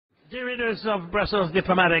Dear readers of Brussels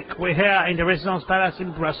Diplomatic, we're here in the Residence Palace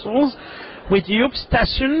in Brussels with Joop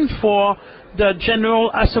Stassen for the General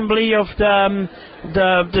Assembly of the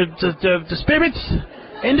spirits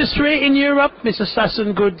industry in Europe. Mr.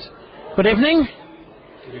 Stassen, good evening.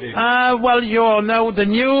 Good evening. Well, you're now the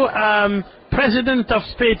new President of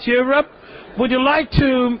Spirits Europe. Would you like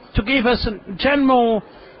to give us a general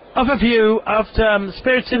overview of the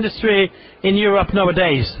spirits industry in Europe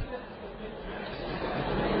nowadays?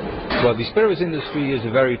 Well, the spirits industry is a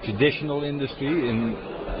very traditional industry. In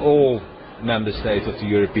all member states of the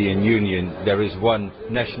European Union, there is one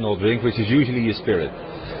national drink, which is usually a spirit.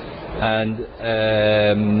 And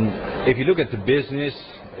if you look at the business,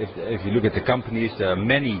 if you look at the companies, there are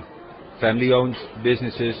many family-owned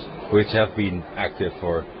businesses which have been active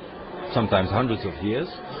for sometimes hundreds of years.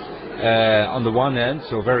 On the one hand,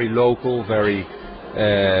 so very local, very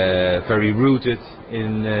rooted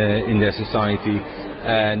in their society.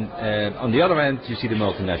 And on the other hand, you see the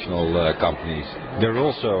multinational companies. They're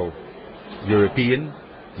also European.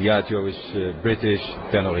 Diageo is British,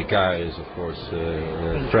 Pernod Ricard is of course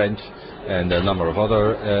French, and a number of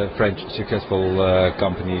other French successful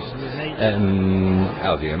companies, and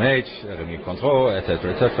LVMH, Rémy Cointreau,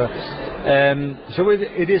 etc., etc. So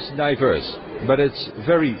it is diverse, but it's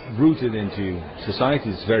very rooted into society.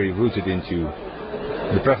 It's very rooted into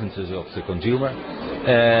the preferences of the consumer,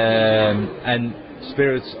 and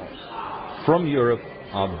spirits from Europe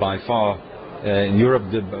are by far, in Europe,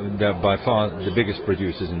 they're by far the biggest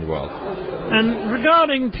producers in the world. And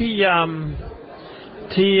regarding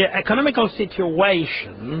the economical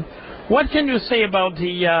situation, what can you say about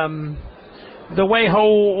the way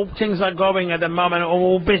how things are going at the moment,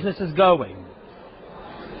 or how business is going?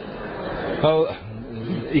 Well,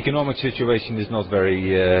 economic situation is not very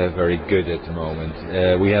good at the moment.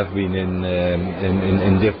 We have been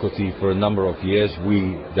in difficulty for a number of years.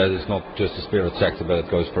 That is not just the spirit sector, but it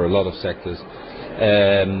goes for a lot of sectors.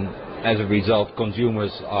 As a result,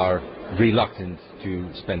 consumers are reluctant to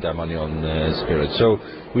spend their money on spirits. So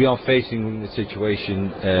we are facing a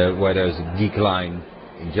situation where there's a decline.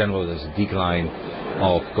 In general, there's a decline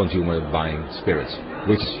of consumer buying spirits,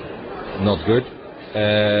 which is not good.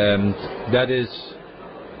 That is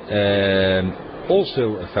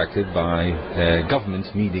also affected by governments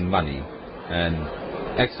needing money, and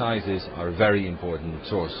excises are a very important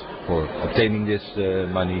source for obtaining this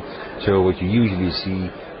money. So what you usually see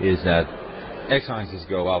is that excises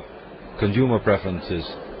go up, consumer preferences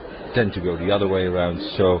tend to go the other way around.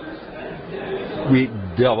 So we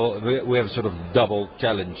have a sort of double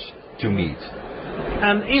challenge to meet.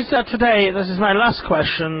 And is there today, this is my last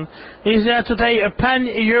question, is there today a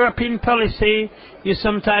pan-European policy you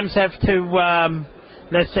sometimes have to,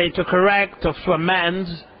 let's say, to correct or to amend?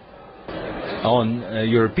 On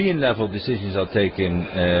European level, decisions are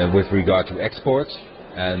taken with regard to exports,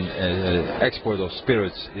 and export of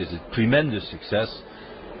spirits is a tremendous success.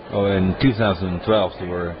 In 2012 there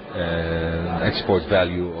were an export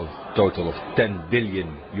value of total of 10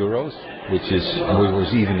 billion euros, which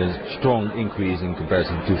was even a strong increase in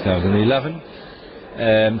comparison to 2011.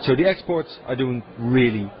 So the exports are doing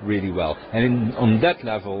really well, and on that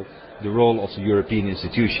level the role of the European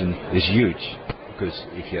institution is huge, because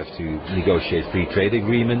if you have to negotiate free trade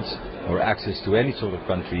agreements or access to any sort of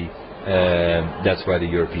country, that's where the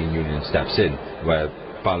European Union steps in, where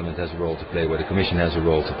Parliament has a role to play, where the Commission has a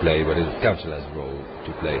role to play, where the Council has a role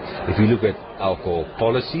to play. If you look at alcohol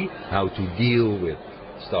policy, how to deal with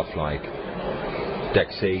stuff like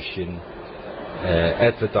taxation,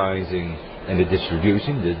 advertising, and the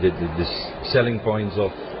distribution, the selling points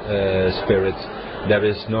of spirits, there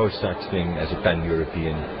is no such thing as a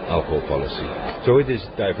pan-European alcohol policy. So it is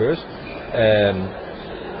diverse.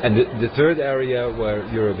 And the third area where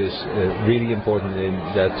Europe is really important in,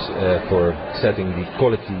 that's for setting the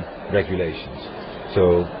quality regulations.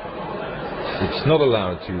 So it's not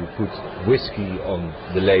allowed to put whiskey on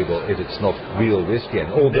the label if it's not real whiskey,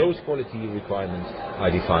 and all those quality requirements are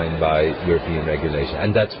defined by European regulation,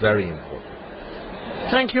 and that's very important.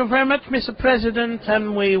 Thank you very much, Mr. President,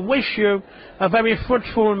 and we wish you a very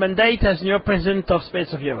fruitful mandate as new President of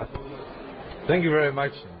Spirits of Europe. Thank you very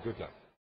much, and good luck.